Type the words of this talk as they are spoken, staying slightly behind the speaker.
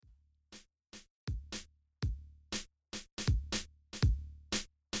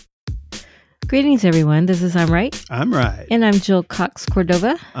Greetings, everyone. This is I'm Right. I'm Right. And I'm Jill Cox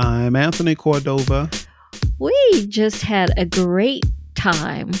Cordova. I'm Anthony Cordova. We just had a great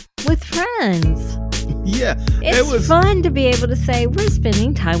time with friends. Yeah. It was fun to be able to say we're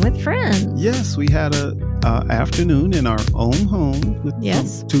spending time with friends. Yes, we had a afternoon in our own home with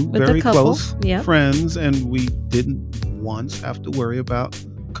two very close friends, and we didn't once have to worry about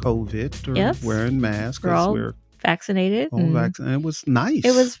COVID or wearing masks because we're vaccinated. It was nice.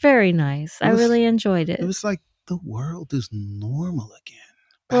 It was very nice. I really enjoyed it. It was like the world is normal again.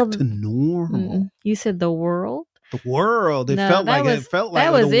 Back to normal. You said the world? The world. It felt like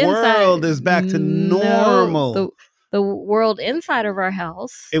the world is back to normal. No, the world inside of our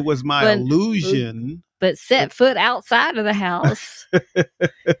house. It was my illusion. But set foot outside of the house,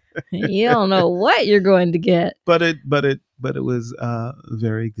 you don't know what you're going to get. But it was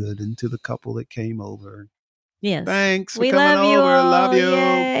very good. And to the couple that came over. Yes. Thanks for we coming love you over. All. Love you.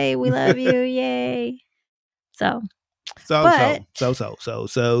 Yay. We love you. Yay. So. But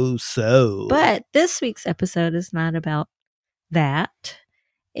this week's episode is not about that.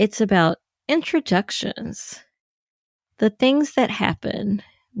 It's about introductions. The things that happen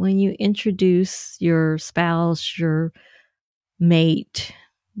when you introduce your spouse, your mate,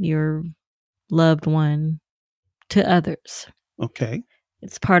 your loved one to others. Okay.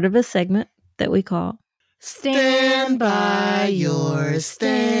 It's part of a segment that we call Stand by Your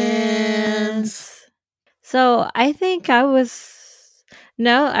Stance. So I think I was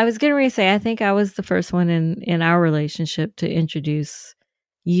getting ready to say I think I was the first one in our relationship to introduce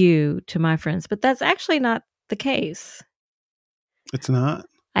you to my friends, but that's actually not the case. It's not?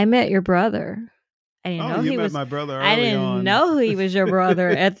 I met your brother. I didn't know he was my brother early I didn't know he was your brother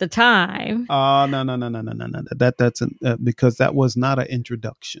at the time. Oh, no. That's because that was not an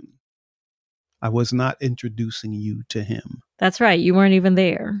introduction. I was not introducing you to him. That's right. You weren't even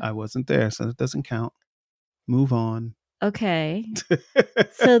there. I wasn't there, so it doesn't count. Move on. Okay.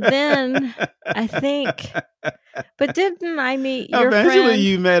 So then I think, but didn't I meet your Eventually friend?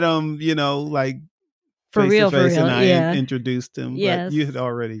 you met him, like for face real, to face, for real. and I yeah. introduced him. Yes. But you had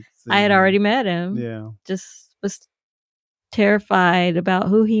already seen I had him. already met him. Yeah. Just was terrified about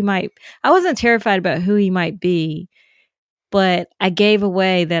who he might. I wasn't terrified about who he might be, but I gave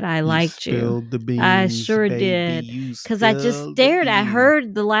away that I liked you. Spilled the beans, I sure baby. did. Because I just stared. I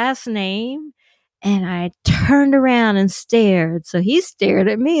heard the last name and I turned around and stared. So he stared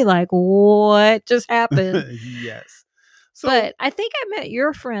at me like, what just happened? Yes. But I think I met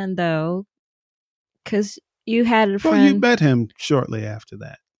your friend though, because you had a friend. Well, you met him shortly after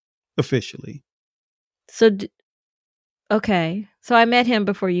that, officially. So, okay. So I met him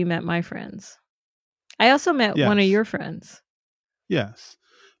before you met my friends. I also met one of your friends. Yes.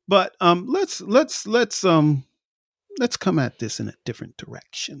 But let's come at this in a different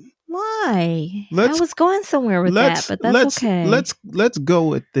direction. Why? I was going somewhere with that, but that's okay. Let's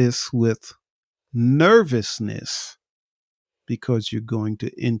go at this with nervousness because you're going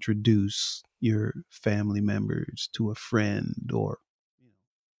to introduce your family members to a friend or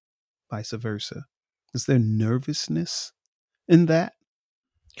vice versa. Is there nervousness in that?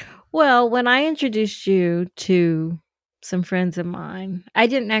 Well, when I introduced you to some friends of mine, I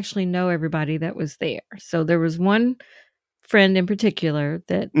didn't actually know everybody that was there. So there was one friend in particular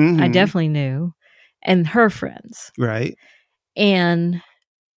that I definitely knew and her friends. Right. And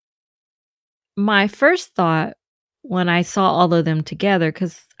my first thought when I saw all of them together,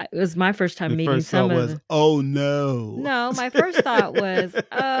 because it was my first time meeting some of them. Oh, no. No, my first thought was,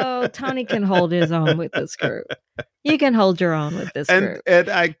 oh, Tony can hold his own with this group. You can hold your own with this group. And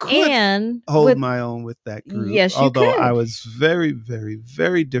I could hold my own with that group. Yes, you although could. I was very, very,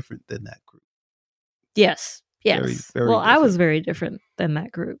 very different than that group. Yes. Very, very well, different. I was very different than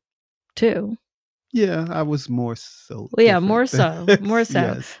that group, too. Yeah, I was more so. Well, yeah, more so.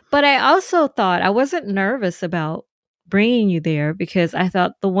 Yes. But I also thought I wasn't nervous about bringing you there because I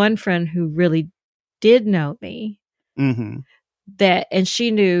thought the one friend who really did know me, and she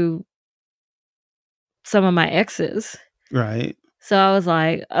knew some of my exes. Right. So I was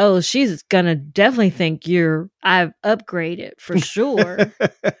like, oh, she's going to definitely think I've upgraded for sure.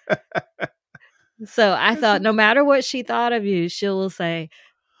 So I thought no matter what she thought of you, she will say,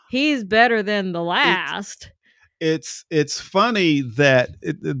 he's better than the last. It's funny that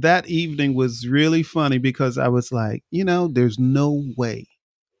that evening was really funny because I was like, there's no way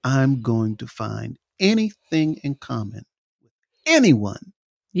I'm going to find anything in common with anyone.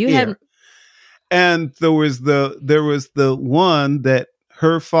 You here. hadn't. And there was the one that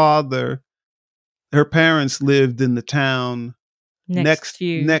her parents lived in the town next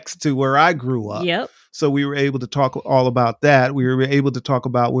to where I grew up. Yep. So we were able to talk all about that. We were able to talk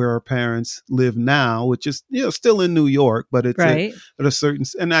about where our parents live now, which is, still in New York, but it's right. at a certain,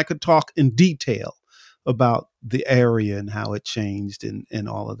 and I could talk in detail about the area and how it changed and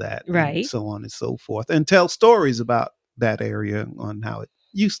all of that. Right. And so on and so forth, and tell stories about that area on how it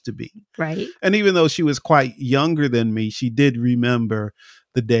used to be. Right. And even though she was quite younger than me, she did remember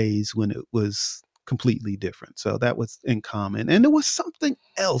the days when it was completely different. So that was in common. And there was something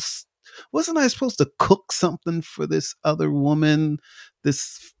else. Wasn't I supposed to cook something for this other woman?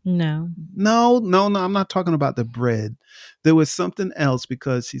 No, I'm not talking about the bread. There was something else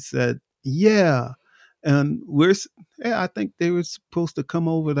because she said, yeah. And I think they were supposed to come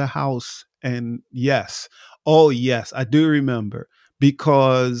over the house. And yes. Oh, yes, I do remember,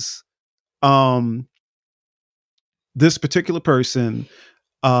 because this particular person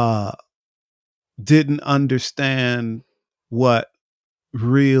didn't understand what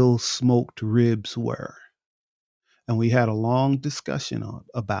real smoked ribs were. And we had a long discussion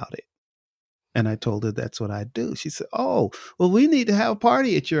about it. And I told her that's what I do. She said, oh, well, we need to have a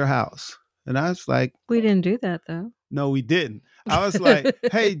party at your house. And I was like, we didn't do that, though. No, we didn't. I was like,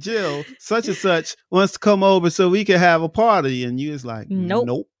 hey, Jill, such and such wants to come over so we can have a party. And you was like,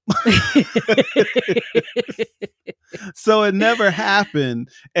 nope. So it never happened.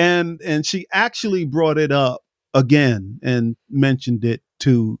 And she actually brought it up again and mentioned it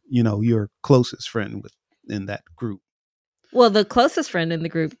to, your closest friend in that group. Well, the closest friend in the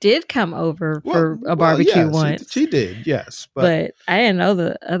group did come over for a barbecue once. She did, yes. But I didn't know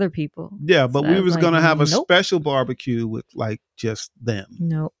the other people. Yeah, but we was going to have a special barbecue with just them.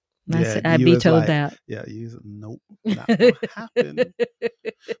 Nope. I vetoed that. Yeah, you said, nope, not going to happen.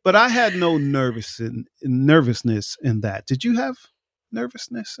 But I had no nervousness in that. Did you have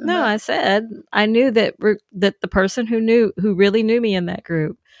nervousness in that? No, I said I knew that the person who really knew me in that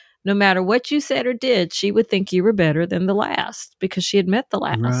group, no matter what you said or did, she would think you were better than the last because she had met the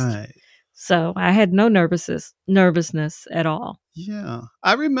last. Right. So I had no nervousness at all. Yeah.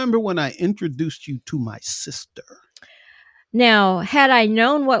 I remember when I introduced you to my sister. Now, had I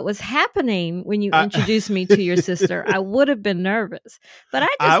known what was happening when you introduced me to your sister, I would have been nervous. But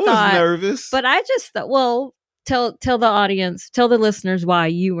I was nervous. But I just thought, well, tell the audience, tell the listeners why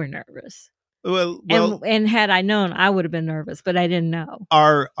you were nervous. Well, and had I known, I would have been nervous, but I didn't know.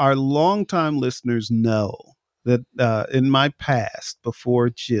 Our longtime listeners know that in my past, before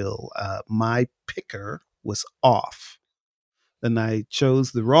Jill, my picker was off. And I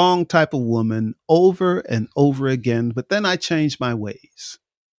chose the wrong type of woman over and over again, but then I changed my ways.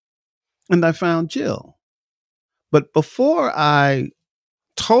 And I found Jill. But before I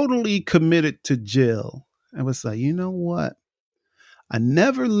totally committed to Jill, I was like, you know what? I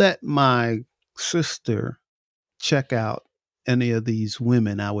never let my sister check out any of these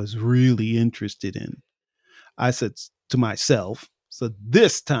women I was really interested in. I said to myself, so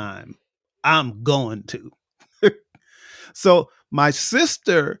this time I'm going to. So my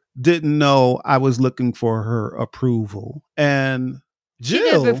sister didn't know I was looking for her approval. And Jill.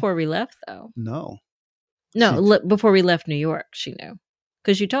 She did before we left, though. No. Before we left New York, she knew.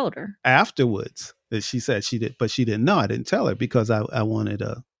 Because you told her. Afterwards, she said she did, but she didn't know. I didn't tell her because I wanted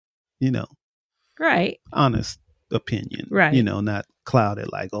a, right, honest opinion. Right. Not clouded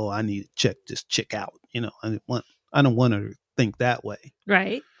like, oh, I need to check this chick out. I don't want her to think that way.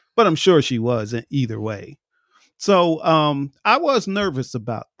 Right. But I'm sure she was either way. So I was nervous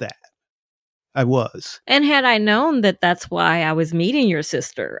about that. I was. And had I known that that's why I was meeting your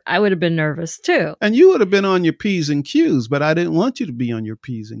sister, I would have been nervous too. And you would have been on your P's and Q's, but I didn't want you to be on your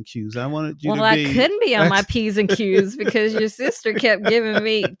P's and Q's. I wanted you to be... Well, I couldn't be on my P's and Q's because your sister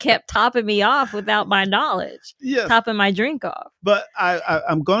kept topping me off without my knowledge. Yes. Topping my drink off. But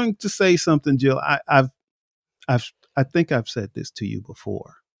I'm going to say something, Jill. I think I've said this to you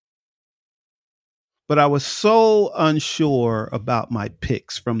before. But I was so unsure about my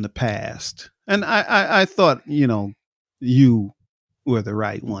picks from the past. And I thought, you were the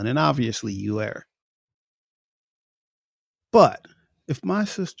right one. And obviously you were. But if my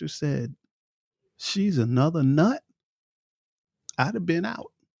sister said she's another nut, I'd have been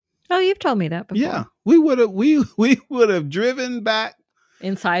out. Oh, you've told me that before. Yeah. We would have driven back.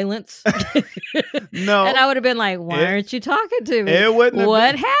 In silence. No. And I would have been like, why aren't you talking to me? It wouldn't have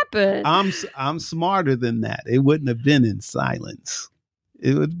what happened? I'm smarter than that. It wouldn't have been in silence.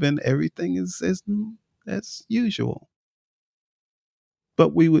 It would have been everything as usual.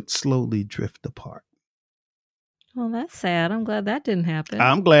 But we would slowly drift apart. Well, that's sad. I'm glad that didn't happen.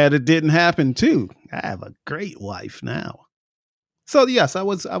 I'm glad it didn't happen too. I have a great wife now. So yes, I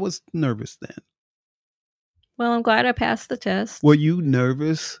was nervous then. Well, I'm glad I passed the test. Were you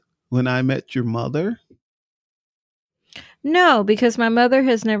nervous when I met your mother? No, because my mother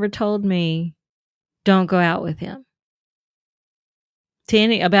has never told me, don't go out with him.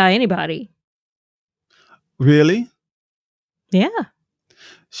 About anybody. Really? Yeah.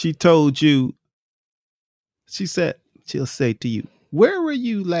 She told you, she said, she'll say to you, where were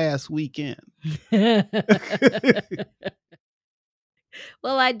you last weekend?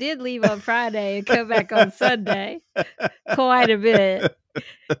 Well, I did leave on Friday and come back on Sunday. Quite a bit.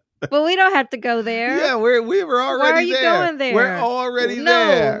 But we don't have to go there. Yeah, we were already there. Why are you going there? We're already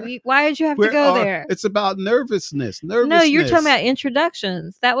there. Why did you have to go there? It's about nervousness. No, you're talking about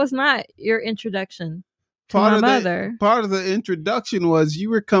introductions. That was not your introduction to my mother. Part of the introduction was you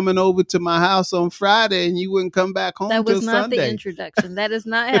were coming over to my house on Friday and you wouldn't come back home till Sunday. That was not the introduction. That is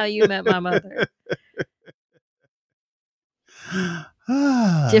not how you met my mother.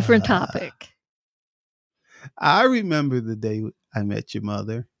 Different topic. I remember the day I met your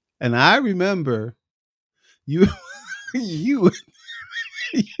mother, and I remember you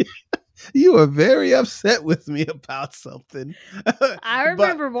were very upset with me about something. I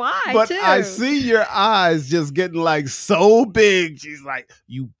remember why, but too. I see your eyes just getting like so big. She's like,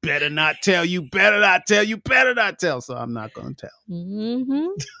 you better not tell, you better not tell, you better not tell. So I'm not going to tell. Mm-hmm.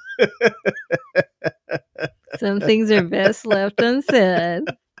 Some things are best left unsaid.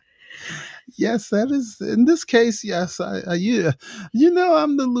 Yes, that is, in this case, yes. You know,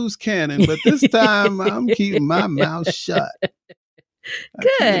 I'm the loose cannon, but this time I'm keeping my mouth shut.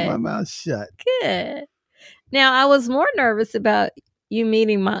 Good. My mouth shut. Good. Now, I was more nervous about you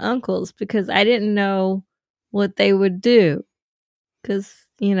meeting my uncles because I didn't know what they would do. Because,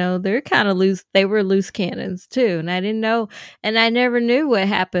 you know, they're kind of loose. They were loose cannons too. And I didn't know. And I never knew what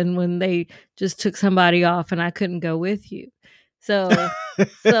happened when they just took somebody off and I couldn't go with you. So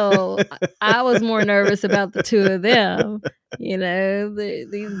I was more nervous about the two of them, you know,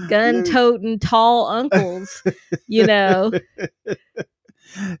 these gun-toting tall uncles, you know.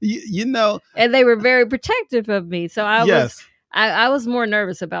 You know. And they were very protective of me. So I was more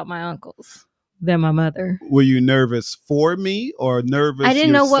nervous about my uncles than my mother. Were you nervous for me or nervous? I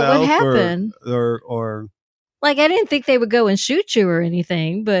didn't know what would happen. Or like, I didn't think they would go and shoot you or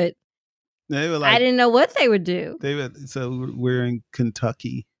anything, but they were like, I didn't know what they would do. So we're in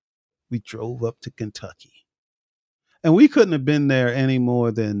Kentucky. We drove up to Kentucky. And we couldn't have been there any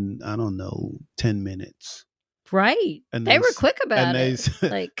more than, I don't know, 10 minutes. Right. And they were quick about it.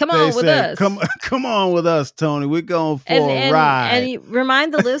 Like, come on with us. Come on with us, Tony. We're going for a ride. And you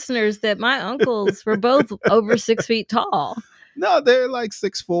remind the listeners that my uncles were both over 6 feet tall. No, they're like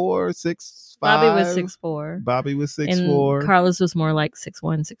 6'4", 6'5". Bobby was 6'4". Bobby was 6'4". And Carlos was more like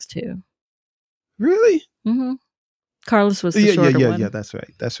 6'1", 6'2". Really? Mm-hmm. Carlos was the shorter one. Yeah, that's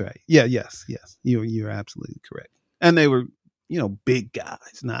right. Yeah, yes. You're absolutely correct. And they were, you know, big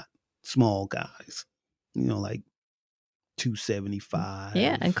guys, not small guys. You know, like 275.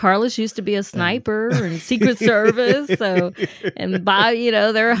 Yeah, and Carlos used to be a sniper and Secret Service. So, and you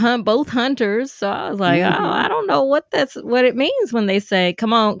know, they're both hunters. So I was like, oh, I don't know what it means when they say,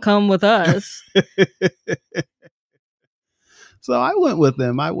 come with us. So I went with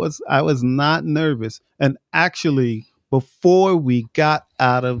them. I was not nervous. And actually, before we got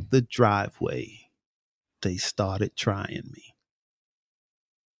out of the driveway, they started trying me.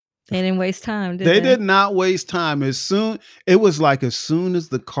 They didn't waste time, did they? They did not waste time. As soon as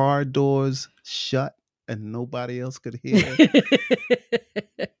the car doors shut and nobody else could hear,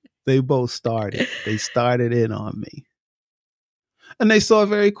 they both started. They started in on me. And they saw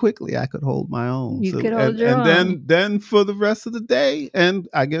very quickly I could hold my own. You could hold your own. And then for the rest of the day, and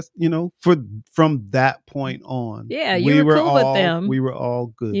I guess, you know, from that point on. Yeah, you were cool with them. We were all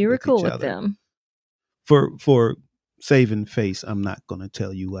good. You were cool with them. For saving face, I'm not going to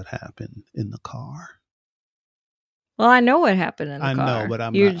tell you what happened in the car. Well, I know what happened in the car. I know,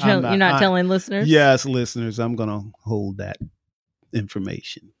 but you're not telling listeners? Yes, listeners, I'm going to hold that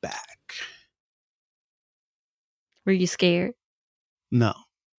information back. Were you scared? No.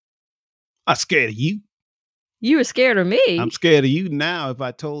 I'm scared of you. You were scared of me. I'm scared of you now. If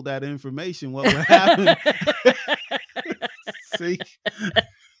I told that information, what would happen? See?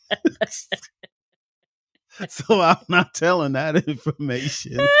 So I'm not telling that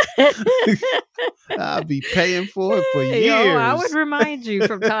information. I'll be paying for it for years. I would remind you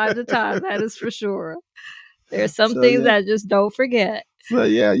from time to time. That is for sure. There's some things I just don't forget. So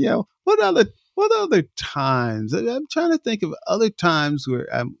yeah. What other times? I'm trying to think of other times where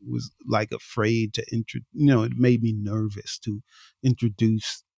I was like afraid to it made me nervous to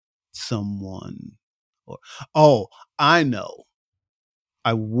introduce someone. I know.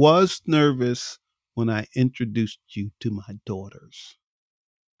 I was nervous when I introduced you to my daughters.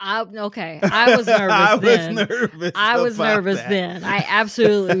 Okay. I was nervous then. I was nervous then. I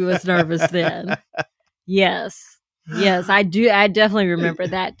absolutely was nervous then. Yes. I do. I definitely remember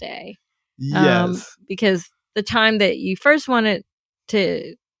that day. Yes. Because the time that you first wanted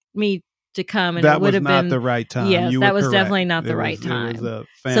me to come, and that it would have been the right time. Yes, that was correct. definitely not the right time. There was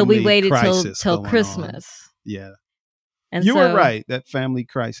a so we waited till Christmas. Yeah. And you were right. That family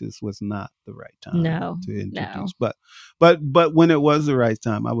crisis was not the right time to introduce. No. But when it was the right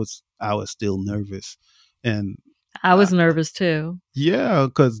time, I was still nervous, and I was nervous too. Yeah,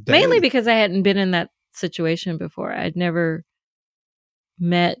 mainly because I hadn't been in that situation before. I'd never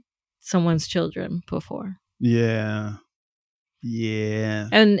met someone's children before. Yeah.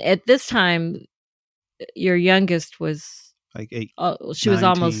 And at this time, your youngest was like 8. Oh, she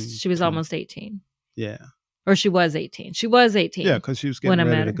 19, was almost 18. Yeah. Or she was 18. She was 18. Yeah, because she was getting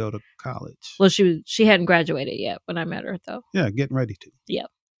ready to go to college. Well, she hadn't graduated yet when I met her, though. Yeah, getting ready to.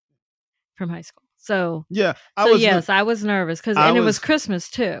 Yep. From high school. So yeah, I was nervous because it was Christmas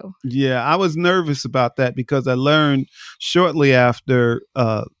too. Yeah, I was nervous about that because I learned shortly after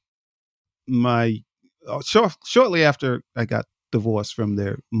shortly after I got divorced from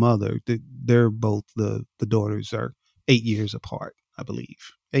their mother. They're both the daughters are 8 years apart, I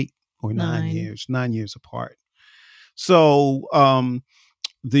believe. 8 or 9 years, 9 years apart. So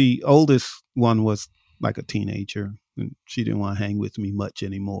the oldest one was like a teenager, and she didn't want to hang with me much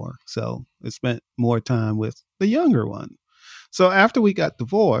anymore. So I spent more time with the younger one. So after we got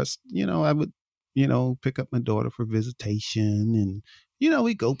divorced, I would, pick up my daughter for visitation, and,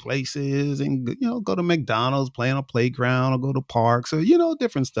 we go places and, go to McDonald's, play on a playground, or go to parks, or,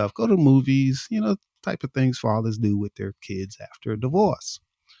 different stuff, go to movies, type of things fathers do with their kids after a divorce.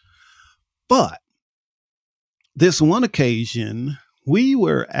 But this one occasion, we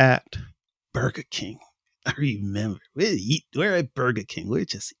were at Burger King. I remember we're at Burger King. We're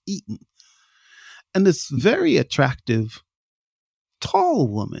just eating. And this very attractive, tall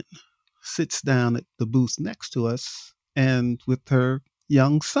woman sits down at the booth next to us and with her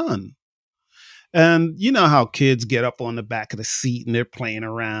young son. And you know how kids get up on the back of the seat and they're playing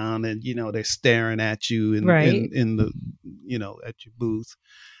around and, they're staring at you in the, at your booth.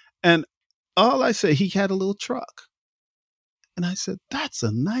 And all I said, he had a little truck. And I said, that's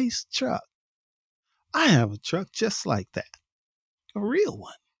a nice truck. I have a truck just like that. A real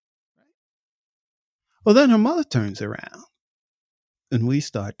one. Well, then her mother turns around and we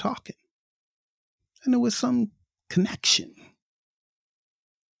start talking. And there was some connection.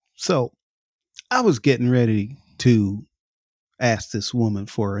 So I was getting ready to ask this woman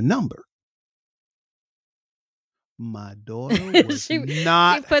for her number. My daughter was she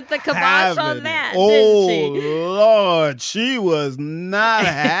put the kibosh on that. Oh, didn't she? Lord, she was not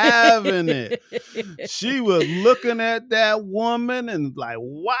having it. She was looking at that woman and like,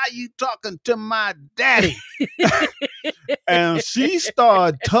 why are you talking to my daddy? And she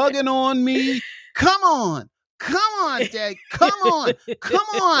started tugging on me. Come on, Dad. Come on.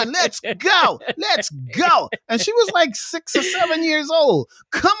 Let's go. And she was like 6 or 7 years old.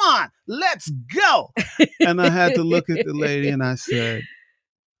 Come on, let's go. And I had to look at the lady and I said,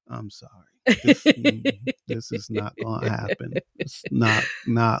 I'm sorry. This is not going to happen. It's not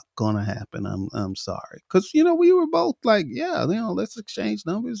going to happen. I'm sorry. Because, we were both like, yeah, let's exchange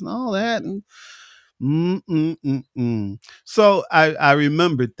numbers and all that. And So I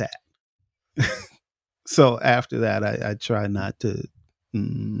remembered that. So after that, I try not to.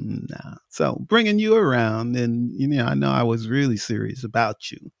 So bringing you around, and I know I was really serious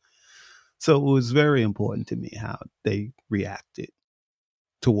about you. So it was very important to me how they reacted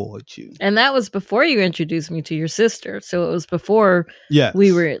towards you. And that was before you introduced me to your sister. So it was before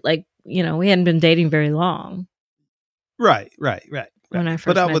we were like, we hadn't been dating very long. Right. When I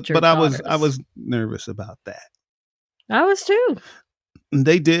first met your daughters. I was nervous about that. I was too.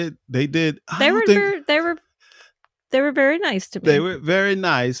 They did. They were very nice to me. They were very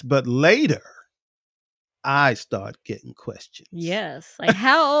nice, but later I start getting questions. Yes. Like,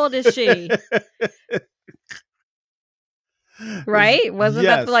 how old is she? Right? Wasn't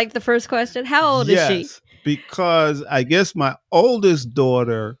that like the first question? How old is she? Because I guess my oldest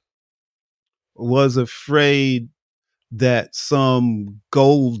daughter was afraid that some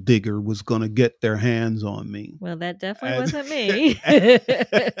gold digger was going to get their hands on me. Well, that definitely wasn't me.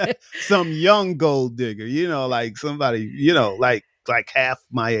 Some young gold digger, like somebody, like half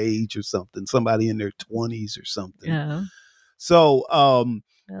my age or something, somebody in their 20s or something. Yeah. So, I'm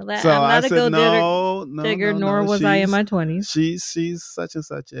not a gold digger, nor was I in my 20s. She's such and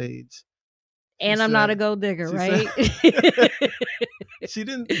such age. And I'm not a gold digger, right?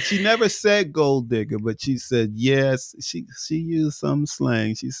 She never said gold digger, but she said yes. She used some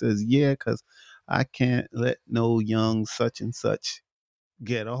slang. She says, yeah, because I can't let no young such and such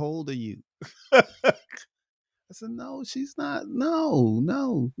get a hold of you. I said, no, she's not.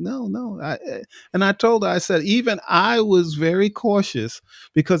 No. And I told her, I said, even I was very cautious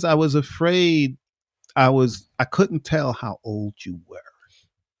because I was afraid I couldn't tell how old you were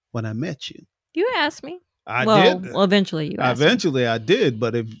when I met you. You asked me. I did. Well, eventually you asked Eventually I did,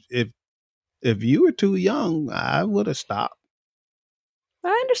 but if you were too young, I would have stopped. I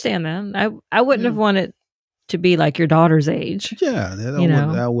understand that. I wouldn't have wanted to be like your daughter's age. Yeah,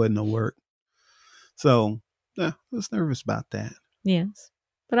 that wouldn't have worked. So, yeah, I was nervous about that. Yes,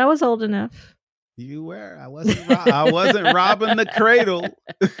 but I was old enough. You were. I wasn't robbing the cradle.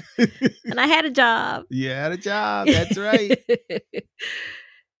 And I had a job. You had a job. That's right.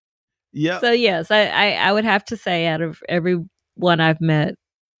 Yeah. So yes, I would have to say, out of everyone I've met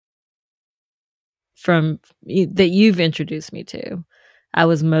from that you've introduced me to, I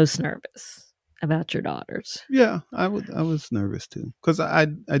was most nervous about your daughters. Yeah, I was nervous too because I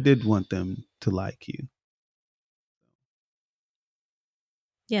did want them to like you.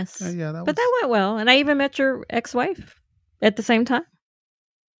 Yes. Yeah, that went well, and I even met your ex-wife at the same time.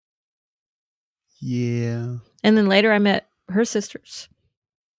 Yeah. And then later I met her sisters.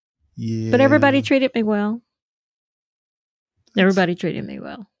 Yeah. But everybody treated me well. Everybody treated me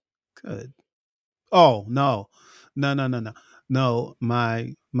well. Good. Oh, no. No,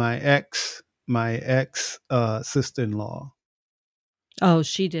 my ex sister-in-law. Oh,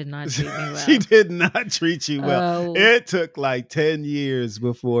 she did not treat me well. She did not treat you well. Oh. It took like 10 years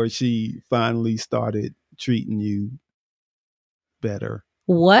before she finally started treating you better.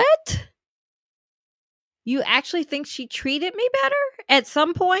 What? You actually think she treated me better at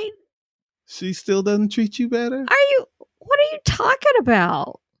some point? She still doesn't treat you better? What are you talking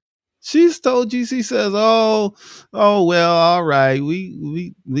about? She's told you, she says, oh, well, all right.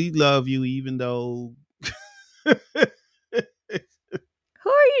 We love you even though. Who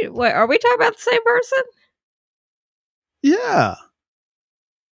are you? Wait, are we talking about the same person? Yeah.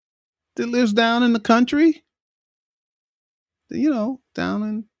 That lives down in the country. You know, down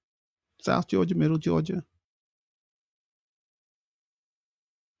in South Georgia, Middle Georgia.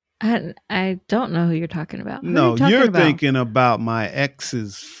 I don't know who you're talking about. No, you're thinking about my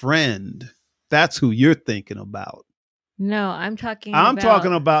ex's friend. That's who you're thinking about. No, I'm talking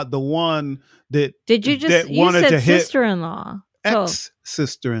about the one that did you just that wanted to hit sister-in-law.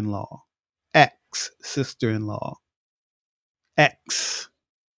 Ex-sister-in-law. Ex-sister-in-law. Ex.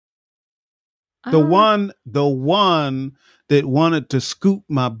 The one that wanted to scoop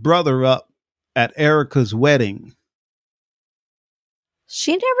my brother up at Erica's wedding.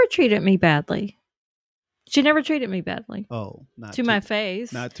 She never treated me badly. Oh, not to my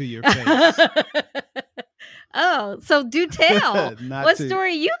face. Not to your face. Oh, so do tell. What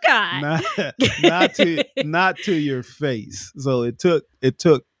story you got? Not to your face. So it took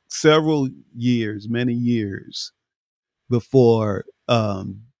several years, many years before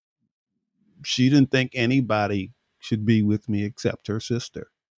she didn't think anybody should be with me except her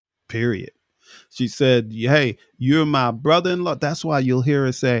sister. Period. She said, hey, you're my brother-in-law. That's why you'll hear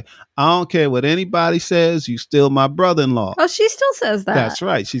her say, I don't care what anybody says, you still my brother-in-law. Oh, she still says that. That's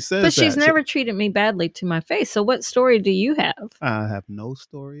right. She says that. But she's never treated me badly to my face. So what story do you have? I have no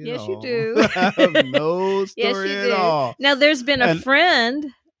story at all. Yes, you do. I have no story at all. Now, there's been a friend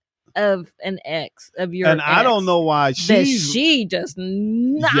of an ex of your ex. I don't know why she does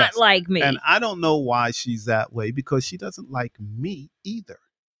not like me. And I don't know why she's that way because she doesn't like me either.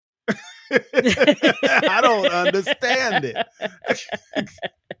 I don't understand it.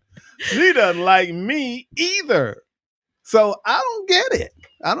 She doesn't like me either. So I don't get it.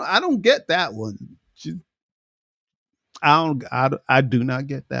 I don't get that one. I do not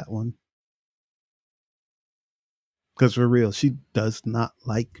get that one. Because for real, she does not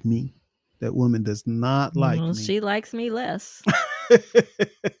like me. That woman does not like me. She likes me less.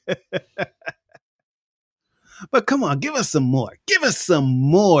 But come on, give us some more. Give us some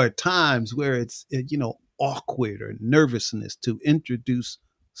more times where it's, awkward or nervousness to introduce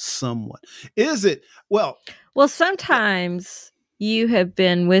someone. Is it? Well, sometimes you have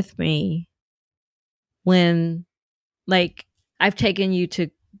been with me when, like, I've taken you to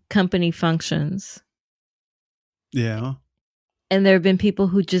company functions. Yeah. And there have been people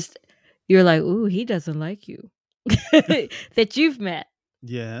who you're like, ooh, he doesn't like you. That you've met.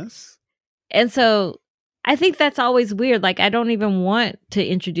 Yes. And so I think that's always weird. Like, I don't even want to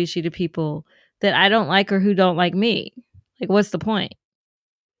introduce you to people that I don't like or who don't like me. Like, what's the point?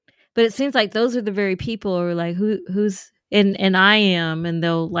 But it seems like those are the very people who are like, who's and I am, and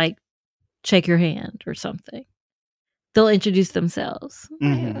they'll like shake your hand or something. They'll introduce themselves.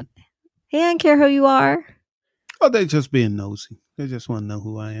 Mm-hmm. Hey, I don't care who you are. Oh, they're just being nosy. They just want to know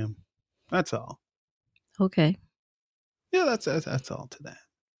who I am. That's all. Okay. Yeah, that's all to that.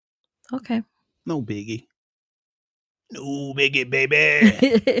 Okay. No biggie. No biggie,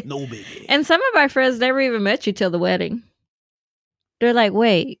 baby. No biggie. And some of my friends never even met you till the wedding. They're like,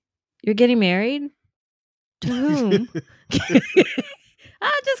 wait, you're getting married? To whom?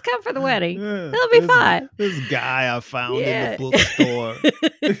 I'll just come for the wedding. Yeah, It'll be fine. This guy I found in the bookstore.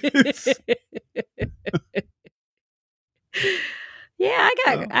 Yeah,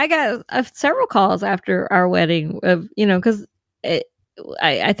 I got several calls after our wedding of, because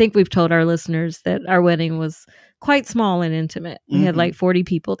I think we've told our listeners that our wedding was quite small and intimate. We had like 40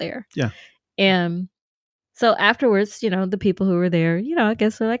 people there. Yeah. And so afterwards, the people who were there, I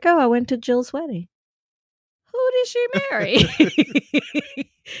guess they're like, oh, I went to Jill's wedding. Who did she marry?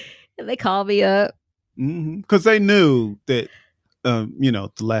 And they called me up. Because they knew that,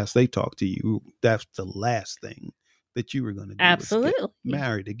 the last they talked to you, that's the last thing that you were going to do. Absolutely. Was get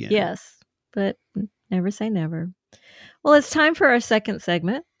married again. Yes, but never say never. Well, it's time for our second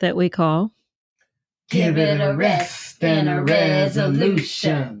segment that we call Give It a Rest and a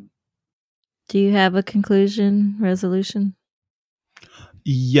Resolution. Do you have a conclusion resolution?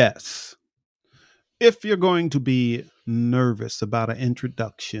 Yes. If you're going to be nervous about an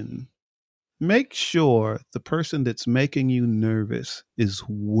introduction, make sure the person that's making you nervous is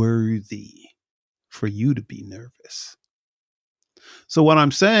worthy for you to be nervous. So what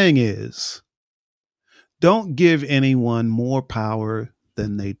I'm saying is, don't give anyone more power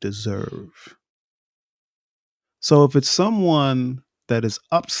than they deserve. So if it's someone that is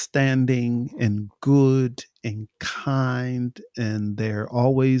upstanding and good and kind, and they're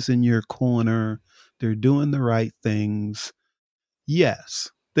always in your corner, they're doing the right things, yes,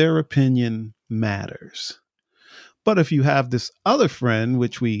 their opinion matters. But if you have this other friend,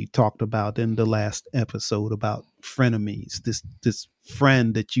 which we talked about in the last episode about frenemies, this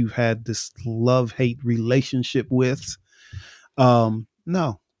friend that you had this love-hate relationship with,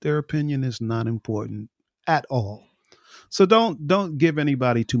 no, their opinion is not important at all. So don't give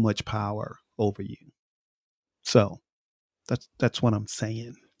anybody too much power over you. So that's what I'm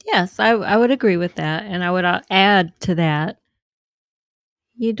saying. Yes, I would agree with that. And I would add to that,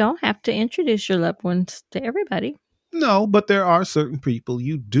 you don't have to introduce your loved ones to everybody. No, but there are certain people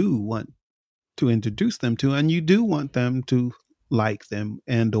you do want to introduce them to, and you do want them to like them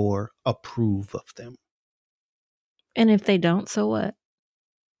and or approve of them. And if they don't, so what?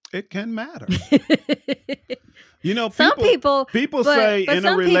 It can matter. Some people say in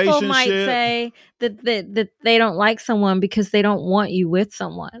a relationship, people might say that they don't like someone because they don't want you with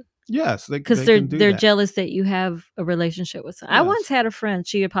someone. Yes, because they're jealous that you have a relationship with someone. Yes. I once had a friend.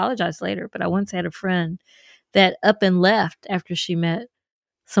 She apologized later, but I once had a friend that up and left after she met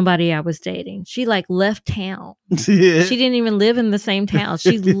somebody I was dating. She like left town. Yeah. She didn't even live in the same town.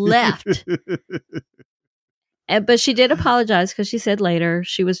 She left. But she did apologize because she said later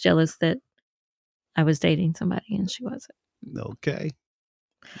she was jealous that I was dating somebody and she wasn't. Okay.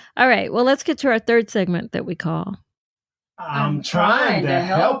 All right. Well, let's get to our third segment that we call I'm trying to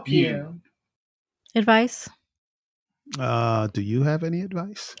help you. Advice. Do you have any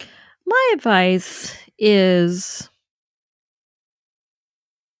advice? My advice is,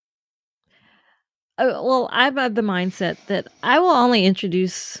 I'm of the mindset that I will only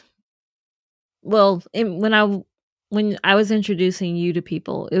introduce. Well, when I was introducing you to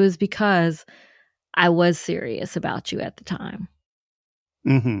people, it was because I was serious about you at the time.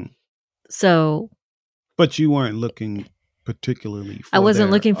 Mm-hmm. So, but you weren't looking particularly for I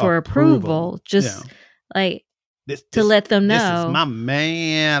wasn't looking for approval, just like to let them know. This is my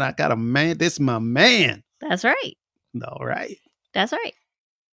man. I got a man. This is my man. That's right. All right. That's right.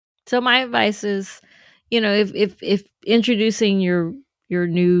 So my advice is, if introducing your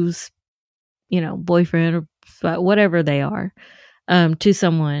new, boyfriend or whatever they are, to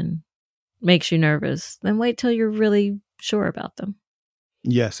someone makes you nervous, then wait till you're really sure about them.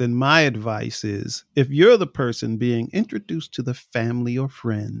 Yes, and my advice is, if you're the person being introduced to the family or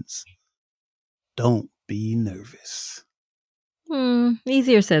friends, don't be nervous.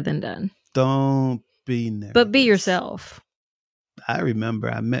 Easier said than done. Don't be nervous. But be yourself. I remember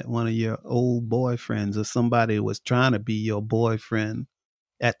I met one of your old boyfriends, or somebody was trying to be your boyfriend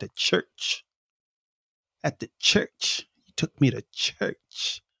at the church. At the church. He took me to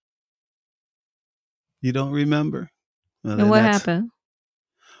church. You don't remember? Well, and what happened?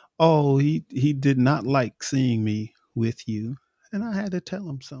 Oh, he did not like seeing me with you, and I had to tell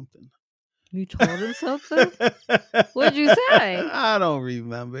him something. You told him something? What'd you say? I don't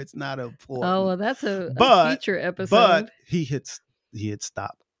remember. It's not important. Oh, well, that's a future episode. But he had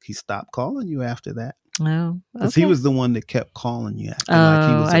stopped. He stopped calling you after that. Oh, because he was the one that kept calling you acting like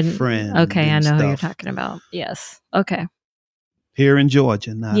he was a friend. Okay, I know who you're talking about. Yes. Okay. Here in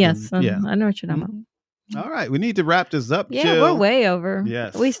Georgia, not yes. I know what you're talking about. All right, we need to wrap this up. Yeah, Jill. we're way over.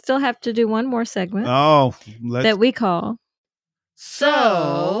 Yes, we still have to do one more segment. Oh, that we call.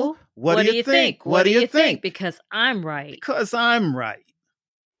 So, what do you think? What do you think? Because I'm right. Because I'm right.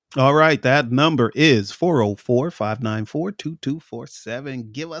 All right, that number is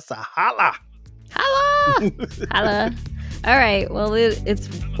 404-594-2247. Give us a holla. Holla! Holla. All right. Well, it's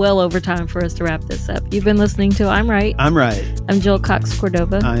well over time for us to wrap this up. You've been listening to I'm Right. I'm Right. I'm Jill Cox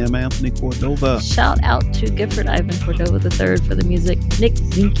Cordova. I am Anthony Cordova. Shout out to Gifford Ivan Cordova III for the music, Nick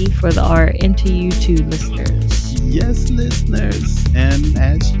Zinke for the art, and to you two listeners. Yes, listeners. And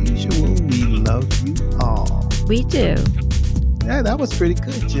as usual, we love you all. We do. Yeah, that was pretty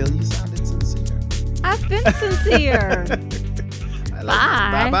good, Jill. You sounded sincere. I've been sincere.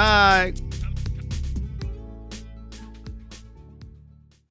 Bye. Bye-bye.